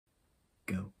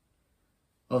go.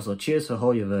 Also, cheers for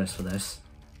Wriothesley for this.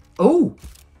 Oh!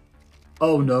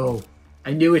 Oh no.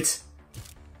 I knew it.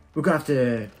 We're gonna have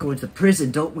to go into the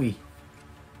prison, don't we?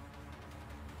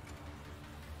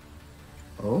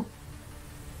 Oh?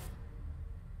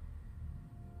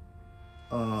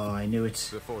 Oh, I knew it.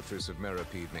 The Fortress of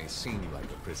Meropide may seem like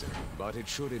a prison, but it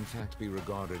should in fact be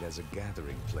regarded as a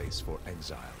gathering place for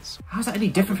exiles. How's that any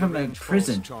different from a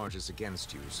prison? False charges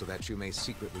against you so that you may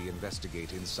secretly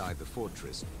investigate inside the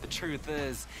fortress. The truth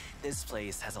is, this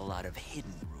place has a lot of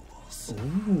hidden rules.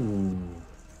 Ooh,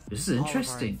 this is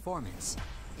interesting. All of our informants,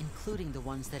 including the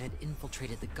ones that had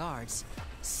infiltrated the guards,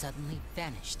 suddenly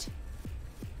vanished.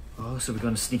 Oh, so we're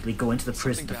going to sneakily go into the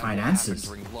prison to find answers.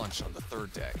 During lunch on the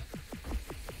third day.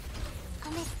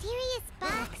 A mysterious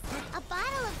box, a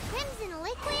bottle of crimson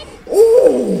liquid.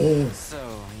 Oh!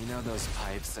 So, you know those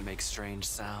pipes that make strange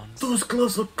sounds? Those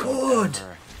gloves look good.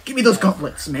 Give me those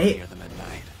gauntlets, mate. Hear them at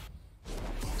night.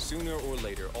 Sooner or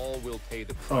later, all will pay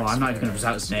the Oh, price. I'm not even going to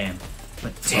present his name.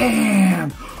 But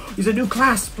damn! He's a new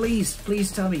class. Please,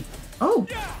 please tell me. Oh!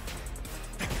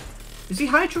 Is he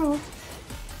Hydro?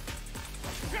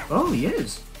 Oh, he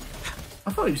is.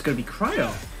 I thought he was going to be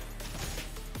Cryo.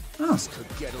 Oh.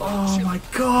 Oh my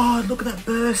god, look at that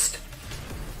burst.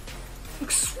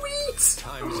 Looks sweet.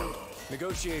 Time's up.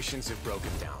 Negotiations have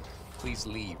broken down. Please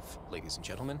leave, ladies and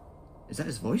gentlemen. Is that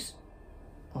his voice?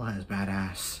 Oh, that is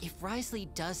badass. If Wriothesley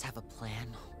does have a plan,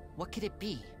 what could it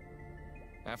be?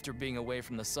 After being away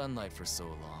from the sunlight for so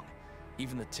long,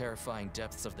 even the terrifying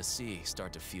depths of the sea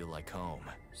start to feel like home.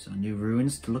 So new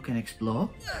ruins to look and explore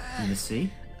in the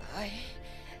sea. I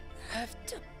have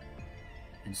to...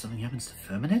 And something happens to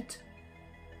Firminate?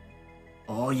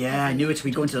 Oh yeah, I knew it.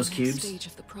 We go into those cubes. Stage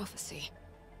of the prophecy.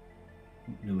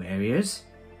 New areas,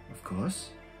 of course.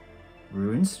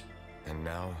 Ruins. And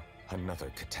now,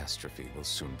 another catastrophe will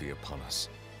soon be upon us.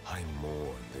 I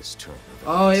mourn this turn of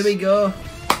Oh, here we go.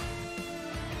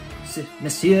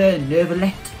 Monsieur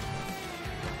Neuvilette.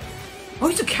 Oh,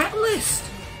 he's a catalyst.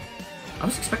 I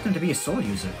was expecting him to be a sword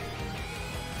user.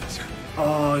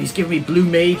 Oh, he's giving me Blue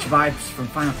Mage vibes from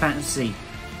Final Fantasy.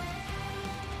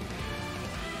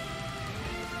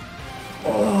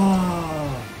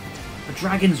 Oh, a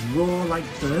dragon's roar like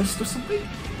burst or something?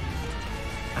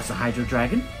 That's a Hydro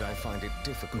Dragon. I find it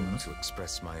difficult to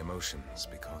express my emotions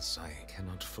because I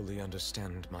cannot fully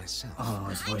understand myself. Oh,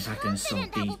 his voice acting is so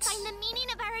Confident that we'll beat. find the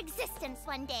meaning of our existence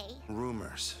one day.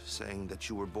 Rumors saying that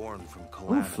you were born from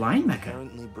calamity flying mecha.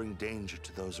 inherently bring danger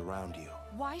to those around you.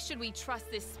 Why should we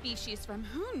trust this species from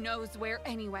who knows where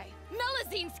anyway?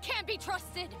 Melazines can't be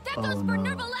trusted! That Oh, goes for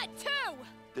no. Neuvilette too!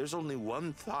 There's only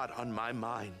one thought on my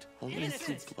mind. Only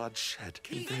through bloodshed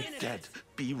can their debt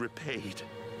be repaid.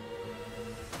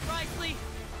 Wriothesley,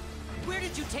 where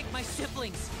did you take my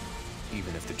siblings?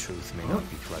 Even if the truth may Oh, not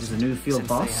be there's pleasant, a new field since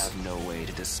boss. they have no way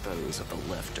to dispose of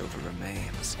the leftover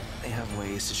remains, they have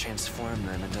ways to transform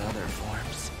them into other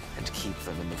forms and keep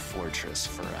them in the fortress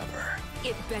forever.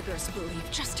 It beggars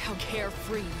belief just how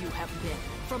carefree you have been.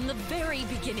 From the very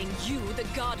beginning, you, the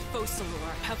god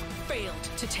Focalor, have failed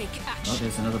to take Oh, action.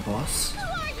 there's another boss. Who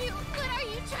are you? What are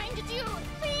you trying to do?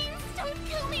 Please don't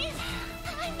kill me.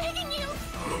 I'm begging you.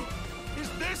 Is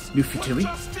this New what Futuri?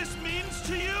 justice means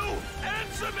to you?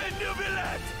 Answer me,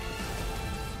 Neuvilette!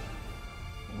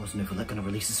 Was Neuvilette going to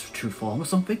release his true form or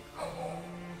something?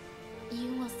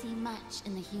 You will see much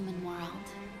in the human world,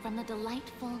 from the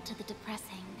delightful to the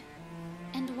depressing.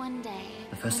 And one day,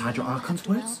 The first when Hydro you will Archon's have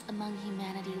words? dwelt among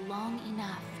humanity long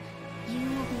enough, you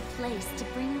will be placed to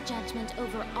bring judgment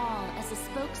over all as a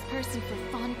spokesperson for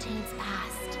Fontaine's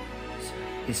past.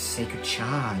 His sacred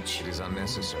charge. It is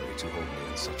unnecessary to hold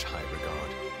me in such high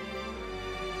regard.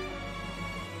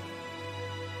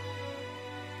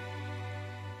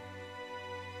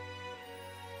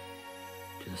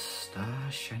 To the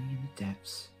stars shining in the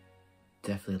depths.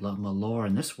 Definitely a lot more lore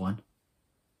in this one.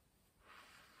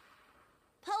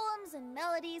 Poems and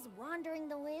melodies wandering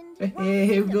the wind. Hey,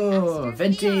 here we go.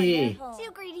 Venti.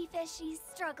 Two greedy fishies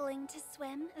struggling to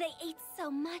swim. They ate so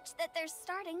much that they're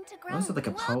starting to grow. Was it like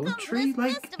a Welcome poetry, to this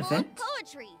like, festival event? of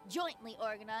poetry, jointly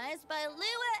organized by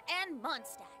Lua and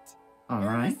Mondstadt.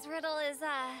 Alright. This riddle is,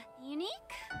 unique?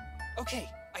 Okay,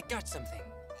 I got something.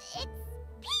 It's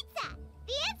pizza!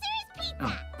 The answer is pizza!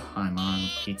 Oh,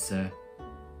 Paimon pizza.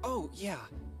 Oh, yeah.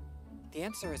 The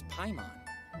answer is Paimon.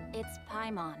 It's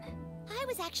Paimon. I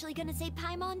was actually gonna say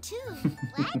Paimon too.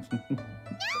 What?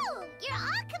 No! You're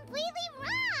all completely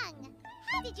wrong!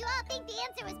 How did you all think the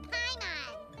answer was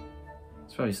Paimon?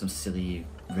 It's probably some silly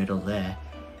riddle there.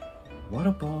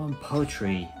 Waterborne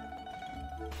poetry.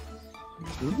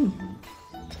 Ooh.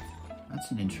 That's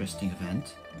an interesting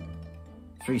event.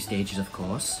 3 stages, of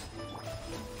course.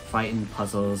 fighting,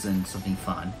 puzzles, and something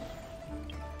fun.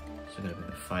 So I got a bit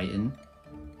of fighting,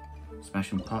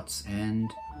 smashing pots, and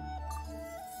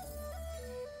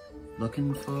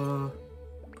looking for...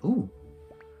 Ooh,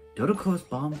 Dodoco's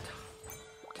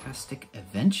Bomb-tastic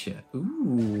Adventure.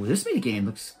 Ooh, this minigame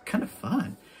looks kind of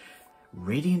fun.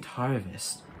 Radiant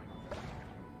Harvest.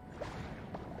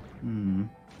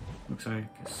 Looks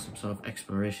like some sort of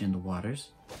exploration in the waters,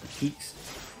 the peaks,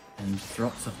 and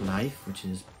Throats of Life, which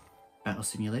is battle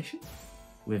simulation,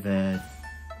 with a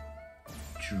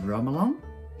drum along.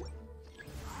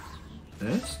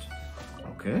 First,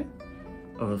 okay.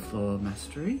 Overflow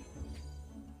Mastery.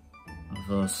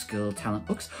 Overflow Skill Talent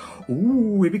Books.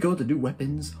 Ooh, here we go, the new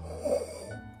weapons.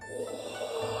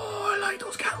 Oh, I like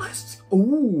those catalysts.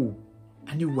 Ooh,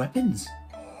 and new weapons.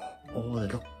 Oh, they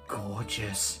look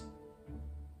gorgeous.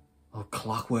 Oh,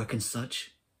 clockwork and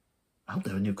such. I hope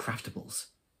there are new craftables.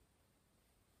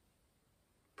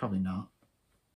 Probably not.